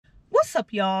What's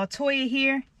up, y'all? Toya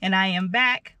here, and I am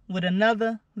back with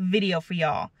another video for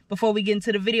y'all. Before we get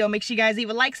into the video, make sure you guys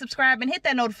either like, subscribe, and hit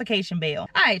that notification bell.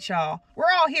 All right, y'all. We're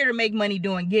all here to make money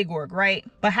doing gig work, right?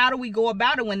 But how do we go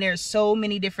about it when there's so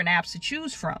many different apps to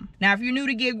choose from? Now, if you're new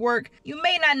to gig work, you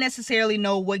may not necessarily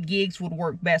know what gigs would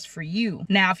work best for you.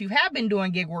 Now, if you have been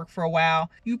doing gig work for a while,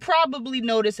 you probably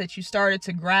noticed that you started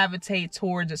to gravitate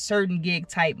towards a certain gig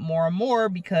type more and more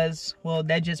because, well,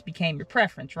 that just became your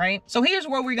preference, right? So here's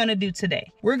what we're gonna do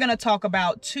today. We're gonna talk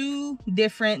about 2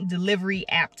 different delivery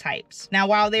app types. Now,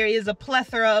 while there is a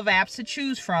plethora of apps to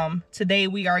choose from, today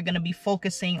we are going to be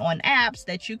focusing on apps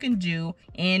that you can do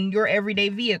in your everyday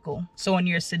vehicle. So in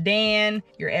your sedan,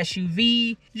 your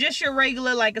SUV, just your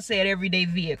regular, like I said, everyday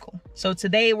vehicle. So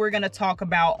today we're going to talk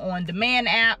about on-demand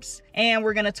apps, and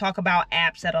we're going to talk about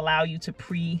apps that allow you to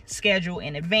pre-schedule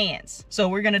in advance. So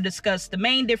we're going to discuss the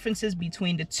main differences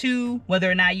between the two, whether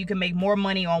or not you can make more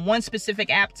money on one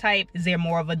specific app type, is there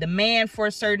more of a demand for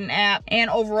a certain app, and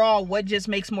overall what just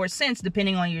makes more sense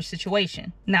depending on your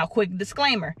situation. Now, quick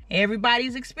disclaimer,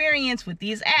 everybody's experience with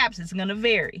these apps is going to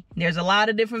vary. There's a lot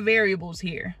of different variables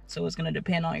here. So it's going to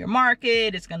depend on your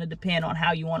market, it's going to depend on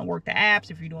how you want to work the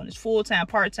apps, if you're doing this full-time,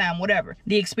 part-time, whatever.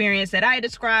 The experience that I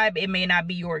describe, it may not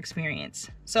be your experience.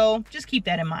 So just keep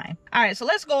that in mind. All right, so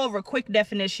let's go over a quick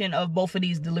definition of both of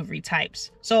these delivery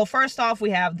types. So first off, we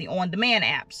have the on-demand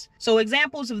apps. So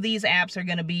examples of these apps are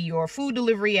going to be your food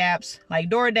delivery apps like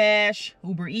DoorDash,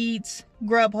 Ubereats,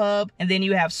 Grubhub, and then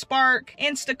you have Spark,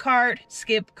 Instacart,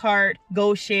 Skipcart,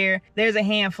 GoShare. There's a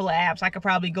handful of apps. I could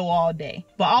probably go all day.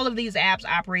 But all of these apps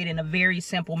operate in a very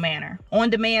simple manner. On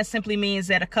demand simply means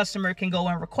that a customer can go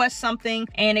and request something,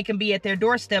 and it can be at their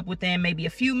doorstep within maybe a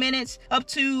few minutes up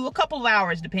to a couple of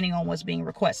hours, depending on what's being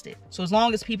requested. So as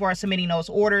long as people are submitting those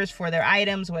orders for their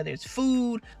items, whether it's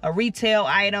food, a retail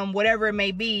item, whatever it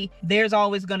may be, there's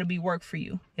always going to be work for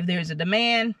you. If there's a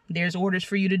demand, there's orders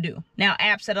for you to do. Now,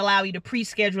 apps that allow you to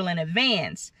pre-schedule in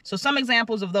advance. So some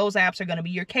examples of those apps are going to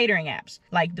be your catering apps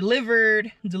like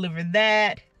delivered,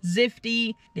 deliverthat,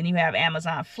 Zifty, then you have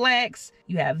Amazon Flex,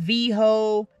 you have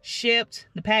Veho, Shipt,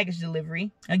 the package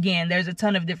delivery. Again, there's a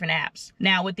ton of different apps.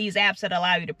 Now, with these apps that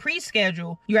allow you to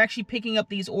pre-schedule, you're actually picking up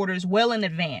these orders well in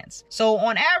advance. So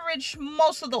on average,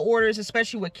 most of the orders,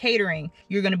 especially with catering,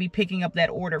 you're going to be picking up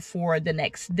that order for the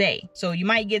next day. So you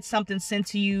might get something sent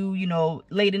to you,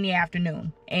 late in the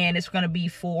afternoon, and it's going to be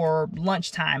for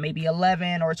lunchtime, maybe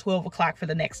 11 or 12 o'clock for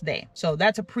the next day. So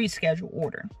that's a pre-scheduled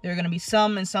order. There are going to be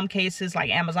some, in some cases, like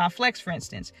Amazon Flex, for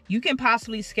instance. You can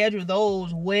possibly schedule those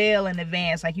well in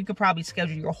advance. Like you could probably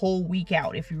schedule your whole week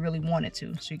out if you really wanted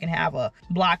to. So you can have a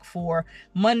block for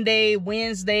Monday,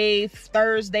 Wednesday,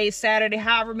 Thursday, Saturday,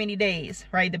 however many days,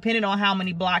 right? Depending on how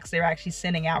many blocks they're actually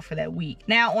sending out for that week.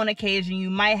 Now, on occasion, you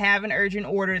might have an urgent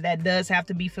order that does have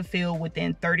to be fulfilled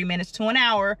within 30 minutes to an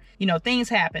hour. Things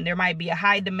happen. There might be a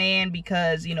high demand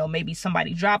because, maybe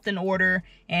somebody dropped an order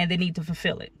and they need to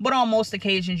fulfill it. But on most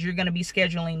occasions, you're going to be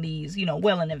scheduling these,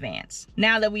 well in advance.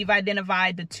 Now that we've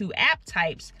identified the 2 app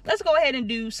types, let's go ahead and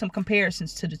do some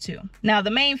comparisons to the 2. Now,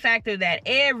 the main factor that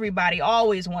everybody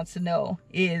always wants to know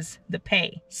is the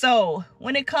pay. So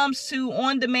when it comes to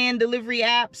on-demand delivery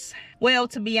apps, well,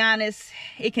 to be honest,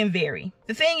 it can vary.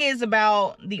 The thing is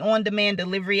about the on-demand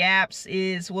delivery apps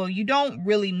is, well, you don't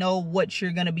really know what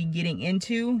you're going to be getting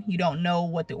into. You don't know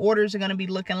what the orders are going to be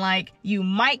looking like. You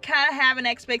might kind of have an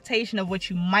expectation of what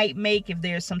you might make if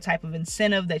there's some type of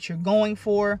incentive that you're going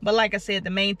for. But like I said, the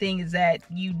main thing is that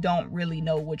you don't really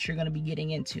know what you're going to be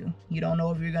getting into. You don't know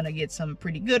if you're going to get some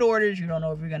pretty good orders. You don't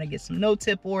know if you're going to get some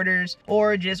no-tip orders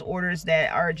or just orders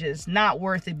that are just not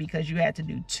worth it because you had to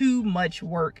do too much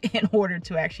work in order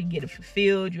to actually get it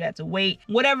fulfilled. You had to wait,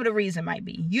 whatever the reason might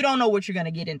be. You don't know what you're going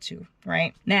to get into,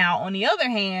 right? Now, on the other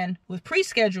hand, with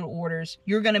pre-scheduled orders,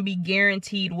 you're going to be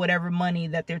guaranteed whatever money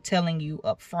that they're telling you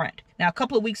up front. Now, a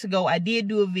couple of weeks ago, I did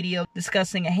do a video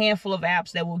discussing a handful of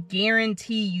apps that will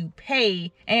guarantee you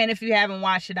pay. And if you haven't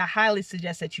watched it, I highly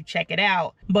suggest that you check it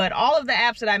out. But all of the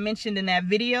apps that I mentioned in that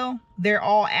video, they're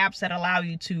all apps that allow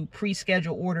you to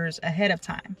pre-schedule orders ahead of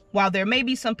time. While there may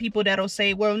be some people that'll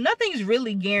say, well, nothing's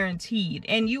really guaranteed,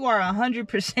 and you are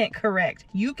 100% correct.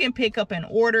 You can pick up an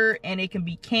order and it can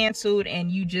be canceled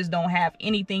and you just don't have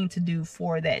anything to do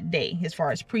for that day as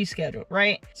far as pre-scheduled,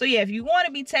 right? So yeah, if you want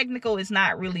to be technical, it's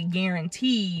not really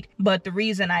guaranteed, but the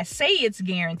reason I say it's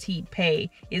guaranteed pay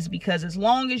is because as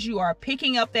long as you are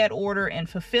picking up that order and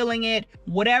fulfilling it,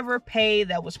 whatever pay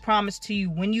that was promised to you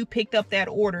when you picked up that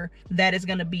order that is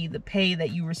going to be the pay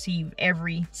that you receive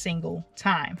every single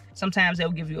time. Sometimes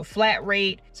they'll give you a flat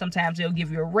rate, sometimes they'll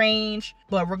give you a range,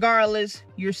 but regardless,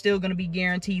 you're still going to be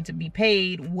guaranteed to be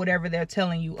paid whatever they're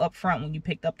telling you up front when you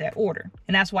picked up that order.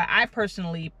 And that's why I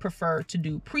personally prefer to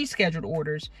do pre-scheduled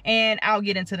orders. And I'll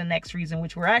get into the next reason,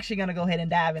 which we're actually going to go ahead and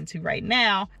dive into right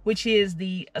now, which is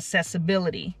the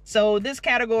accessibility. So this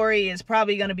category is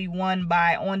probably going to be won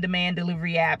by on-demand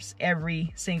delivery apps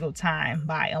every single time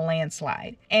by a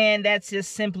landslide. And that's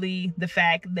just simply the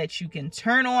fact that you can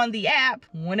turn on the app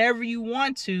whenever you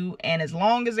want to, and as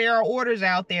long as there are orders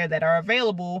out there that are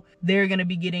available, they're going to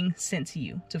be getting sent to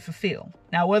you to fulfill.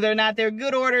 Now, whether or not they're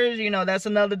good orders, that's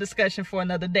another discussion for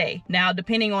another day. Now,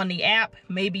 depending on the app,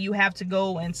 maybe you have to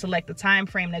go and select the time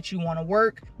frame that you want to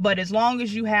work. But as long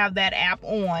as you have that app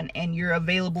on and you're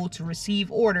available to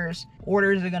receive orders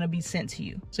are going to be sent to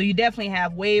you. So you definitely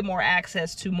have way more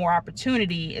access to more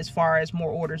opportunity as far as more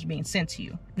orders being sent to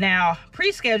you. Now,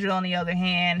 pre-scheduled on the other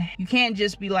hand, you can't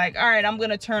just be like, all right, I'm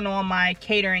going to turn on my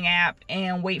catering app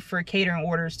and wait for catering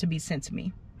orders to be sent to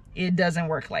me. It doesn't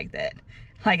work like that.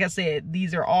 Like I said,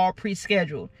 these are all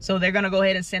pre-scheduled. So they're going to go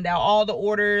ahead and send out all the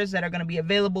orders that are going to be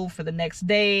available for the next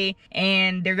day,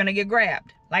 and they're going to get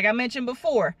grabbed. Like I mentioned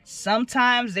before,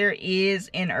 sometimes there is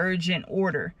an urgent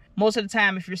order. Most of the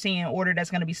time, if you're seeing an order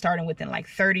that's going to be starting within like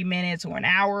 30 minutes or an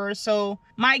hour or so,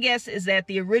 my guess is that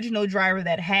the original driver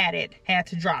that had it had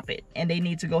to drop it, and they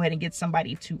need to go ahead and get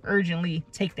somebody to urgently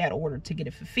take that order to get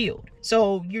it fulfilled.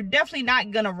 So you're definitely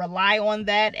not going to rely on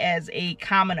that as a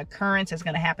common occurrence that's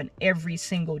going to happen every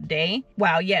single day.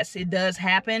 While yes, it does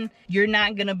happen, you're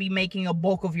not going to be making a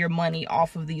bulk of your money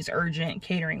off of these urgent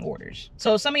catering orders.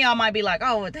 So some of y'all might be like,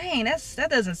 oh, dang, that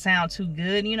doesn't sound too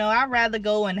good. I'd rather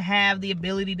go and have the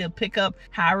ability to pick up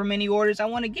however many orders I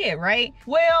want to get, right?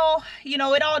 Well,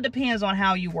 it all depends on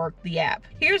how you work the app.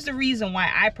 Here's the reason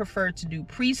why I prefer to do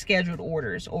pre-scheduled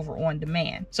orders over on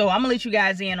demand. So I'm gonna let you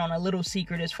guys in on a little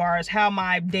secret as far as how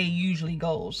my day usually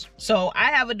goes. So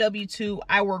I have a W-2,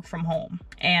 I work from home.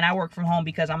 And I work from home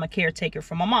because I'm a caretaker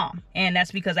for my mom. And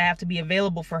that's because I have to be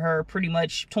available for her pretty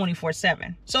much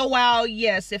 24/7. So while,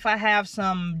 yes, if I have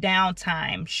some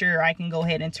downtime, sure, I can go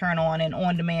ahead and turn on an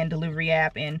on-demand delivery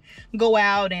app and go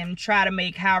out and try to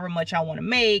make however much I want to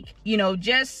make.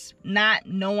 Just not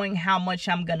knowing how much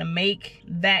I'm going to make,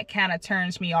 that kind of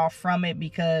turns me off from it,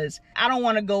 because I don't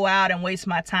want to go out and waste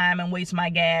my time and waste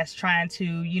my gas trying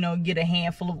to, get a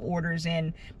handful of orders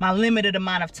in my limited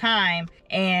amount of time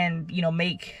and,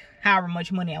 make however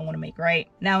much money I want to make, right?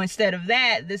 Now, instead of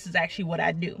that, this is actually what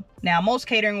I do. Now, most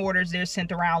catering orders, they're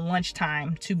sent around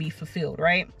lunchtime to be fulfilled,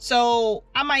 right? So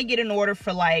I might get an order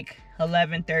for like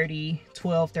 11:30,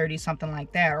 12:30, something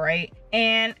like that, right?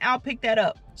 And I'll pick that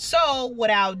up. So what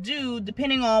I'll do,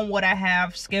 depending on what I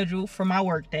have scheduled for my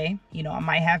workday, I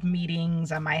might have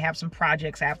meetings, I might have some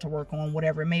projects I have to work on,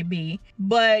 whatever it may be.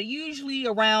 But usually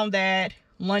around that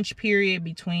lunch period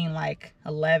between like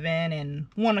 11 and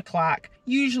 1 o'clock,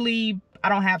 usually I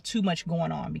don't have too much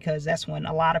going on, because that's when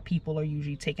a lot of people are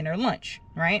usually taking their lunch,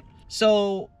 right?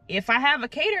 So if I have a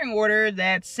catering order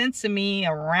that's sent to me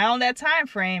around that time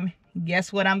frame,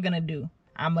 guess what I'm gonna do?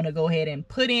 I'm gonna go ahead and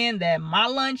put in that my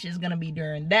lunch is gonna be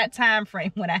during that time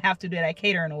frame when I have to do that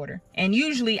catering order. And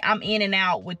usually I'm in and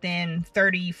out within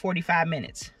 30-45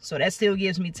 minutes. So that still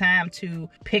gives me time to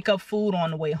pick up food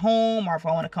on the way home, or if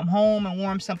I want to come home and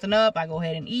warm something up, I go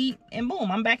ahead and eat, and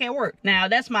boom, I'm back at work. Now,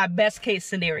 that's my best case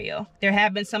scenario. There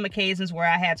have been some occasions where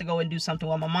I had to go and do something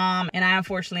with my mom, and I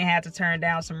unfortunately had to turn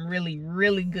down some really,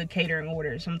 really good catering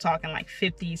orders. I'm talking like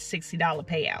 $50, $60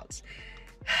 payouts.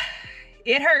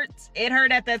 It hurts. It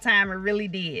hurt at that time. It really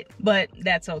did. But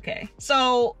that's okay.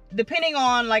 So depending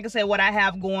on, like I said, what I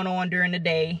have going on during the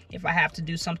day, if I have to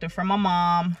do something for my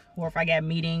mom, or if I got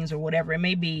meetings or whatever it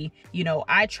may be,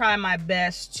 I try my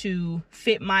best to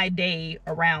fit my day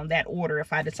around that order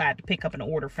if I decide to pick up an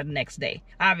order for the next day.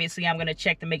 Obviously, I'm going to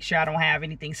check to make sure I don't have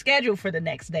anything scheduled for the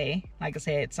next day. Like I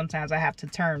said, sometimes I have to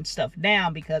turn stuff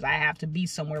down because I have to be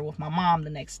somewhere with my mom the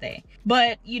next day.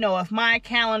 But, if my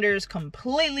calendar is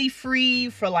completely free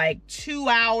for like 2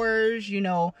 hours,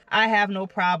 I have no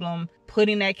problem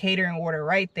putting that catering order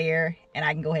right there, and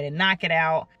I can go ahead and knock it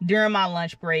out during my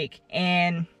lunch break,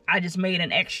 and I just made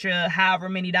an extra however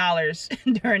many dollars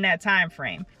during that time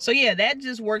frame. So yeah, that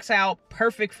just works out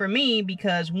perfect for me,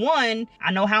 because one,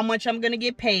 I know how much I'm gonna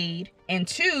get paid, And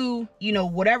two, you know,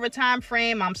 whatever time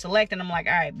frame I'm selecting, I'm like,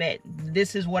 all right, bet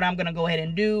this is what I'm gonna go ahead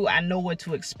and do. I know what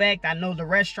to expect. I know the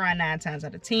restaurant 9 times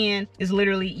out of 10 is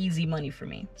literally easy money for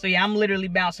me. So yeah, I'm literally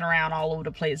bouncing around all over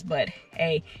the place, but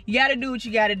hey, you gotta do what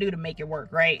you gotta do to make it work,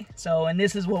 right? So, and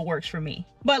this is what works for me.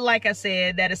 But like I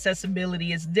said, that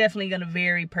accessibility is definitely going to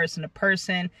vary person to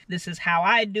person. This is how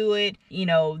I do it. You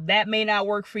know, that may not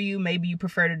work for you. Maybe you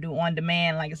prefer to do on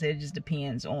demand. Like I said, it just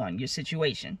depends on your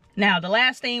situation. Now, the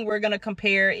last thing we're going to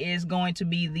compare is going to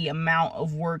be the amount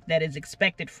of work that is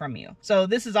expected from you. So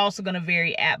this is also going to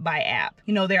vary app by app.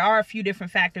 You know, there are a few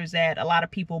different factors that a lot of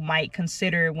people might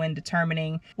consider when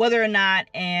determining whether or not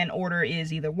an order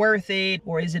is either worth it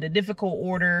or is it a difficult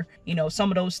order. You know,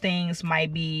 some of those things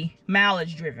might be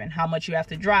mileage driven, how much you have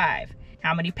to drive,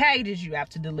 how many packages you have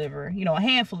to deliver, you know, a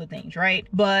handful of things, right?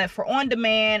 But for on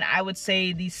demand, I would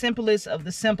say the simplest of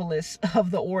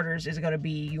the orders is going to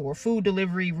be your food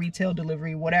delivery, retail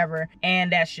delivery, whatever.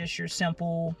 And that's just your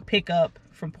simple pickup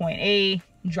from point A,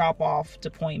 drop off to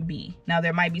point B. Now,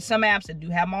 there might be some apps that do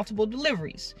have multiple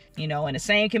deliveries, you know, and the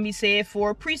same can be said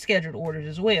for pre-scheduled orders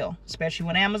as well, especially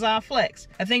with Amazon Flex.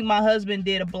 I think my husband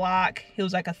did a block. It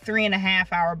was like a 3.5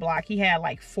 hour block. He had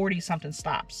like 40 something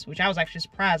stops, which I was actually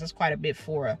surprised. That's quite a bit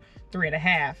for a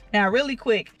 3.5. Now, really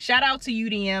quick, shout out to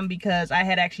UDM, because I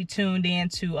had actually tuned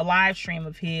into a live stream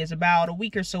of his about a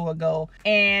week or so ago,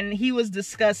 and he was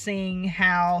discussing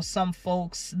how some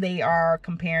folks, they are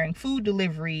comparing food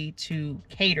delivery to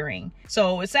catering.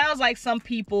 So it sounds like some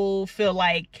people feel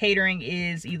like catering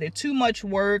is either too much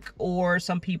work, or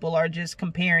some people are just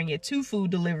comparing it to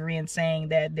food delivery and saying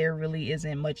that there really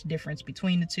isn't much difference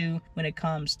between the two when it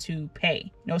comes to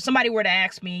pay. You know, if somebody were to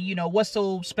ask me, you know, what's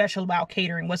so special about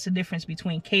catering? What's the difference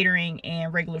between catering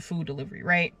and regular food delivery,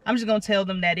 right? I'm just gonna tell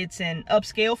them that it's an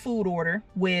upscale food order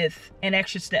with an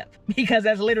extra step, because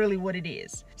that's literally what it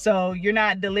is. So you're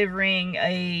not delivering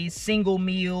a single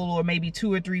meal or maybe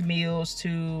 2 or 3 meals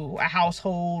to a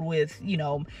household with, you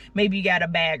know, maybe you got a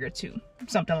bag or 2,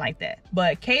 something like that.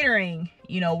 But catering,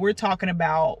 you know, we're talking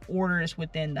about orders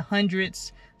within the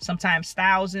hundreds, sometimes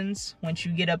thousands. Once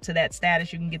you get up to that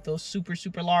status, you can get those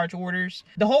super large orders.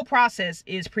 The whole process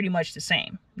is pretty much the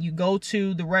same. You go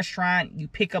to the restaurant, you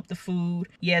pick up the food.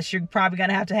 Yes, you're probably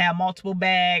gonna have to have multiple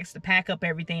bags to pack up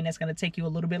everything. That's gonna take you a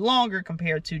little bit longer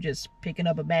compared to just picking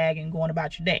up a bag and going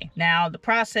about your day. Now, the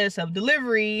process of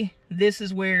delivery, this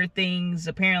is where things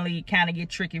apparently kind of get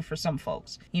tricky for some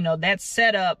folks. You know, that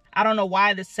setup, I don't know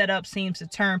why the setup seems to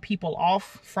turn people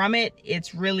off from it.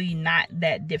 It's really not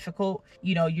that difficult.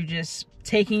 You know, you're just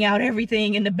taking out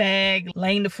everything in the bag,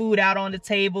 laying the food out on the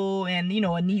table, and, you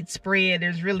know, a neat spread.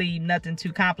 There's really nothing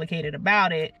too complicated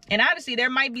about it. And honestly, there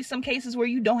might be some cases where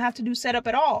you don't have to do setup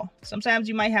at all. Sometimes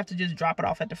you might have to just drop it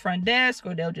off at the front desk,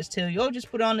 or they'll just tell you, oh, just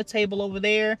put it on the table over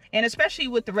there. And especially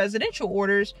with the residential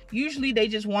orders, usually they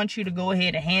just want you to go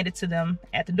ahead and hand it to them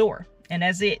at the door. And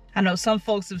that's it. I know some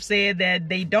folks have said that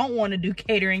they don't want to do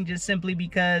catering just simply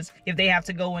because if they have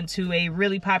to go into a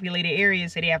really populated area,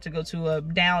 say they have to go to a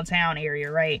downtown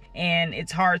area, right? And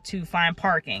it's hard to find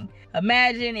parking.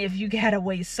 Imagine if you gotta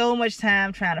waste so much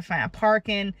time trying to find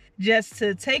parking just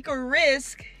to take a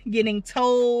risk getting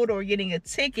towed or getting a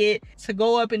ticket to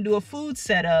go up and do a food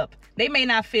setup. They may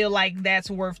not feel like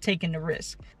that's worth taking the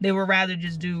risk. They would rather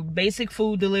just do basic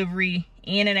food delivery,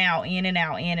 in and out, in and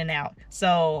out, in and out.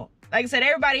 So, like I said,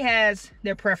 everybody has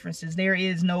their preferences. There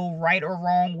is no right or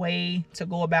wrong way to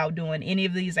go about doing any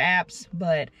of these apps,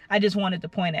 but I just wanted to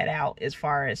point that out as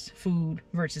far as food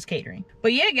versus catering.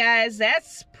 But yeah, guys,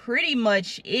 that's pretty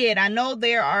much it. I know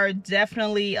there are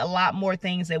definitely a lot more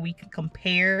things that we can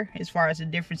compare as far as the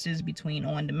differences between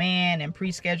on-demand and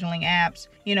pre-scheduling apps.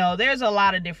 You know, there's a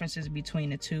lot of differences between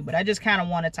the two, but I just kind of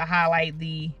wanted to highlight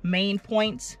the main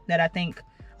points that I think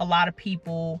a lot of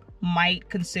people might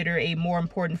consider a more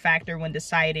important factor when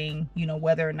deciding, you know,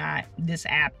 whether or not this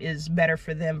app is better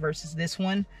for them versus this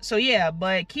one. So yeah,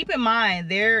 but keep in mind,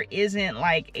 there isn't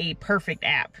like a perfect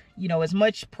app. You know, as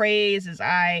much praise as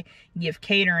I give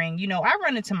catering, you know, I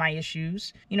run into my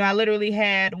issues. You know, I literally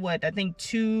had, I think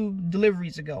 2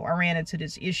 deliveries ago, I ran into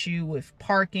this issue with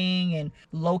parking and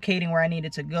locating where I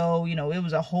needed to go. You know, it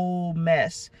was a whole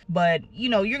mess. But, you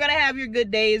know, you're going to have your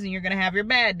good days and you're going to have your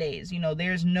bad days. You know,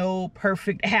 there's no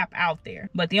perfect app shop out there.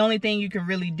 But the only thing you can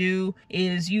really do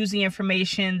is use the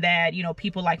information that, you know,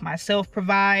 people like myself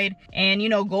provide, and, you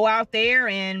know, go out there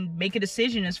and make a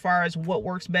decision as far as what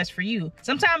works best for you.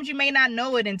 Sometimes you may not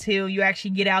know it until you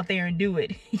actually get out there and do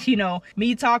it. You know,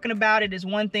 me talking about it is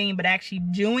one thing, but actually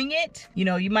doing it, you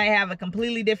know, you might have a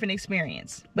completely different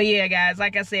experience. But yeah, guys,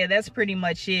 like I said, that's pretty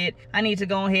much it. I need to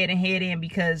go ahead and head in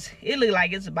because it looks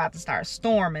like it's about to start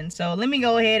storming. So let me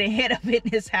go ahead and head up in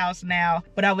this house now.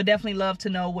 But I would definitely love to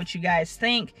know what you guys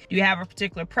think. Do you have a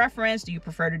particular preference? Do you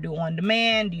prefer to do on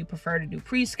demand? Do you prefer to do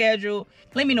pre-schedule?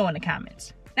 Let me know in the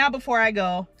comments. Now, before I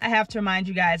go, I have to remind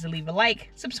you guys to leave a like,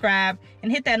 subscribe,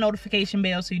 and hit that notification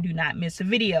bell so you do not miss a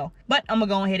video. But I'm gonna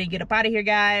go ahead and get up out of here,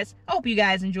 guys. I hope you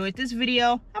guys enjoyed this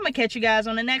video. I'm gonna catch you guys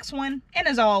on the next one. And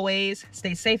as always,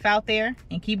 stay safe out there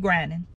and keep grinding.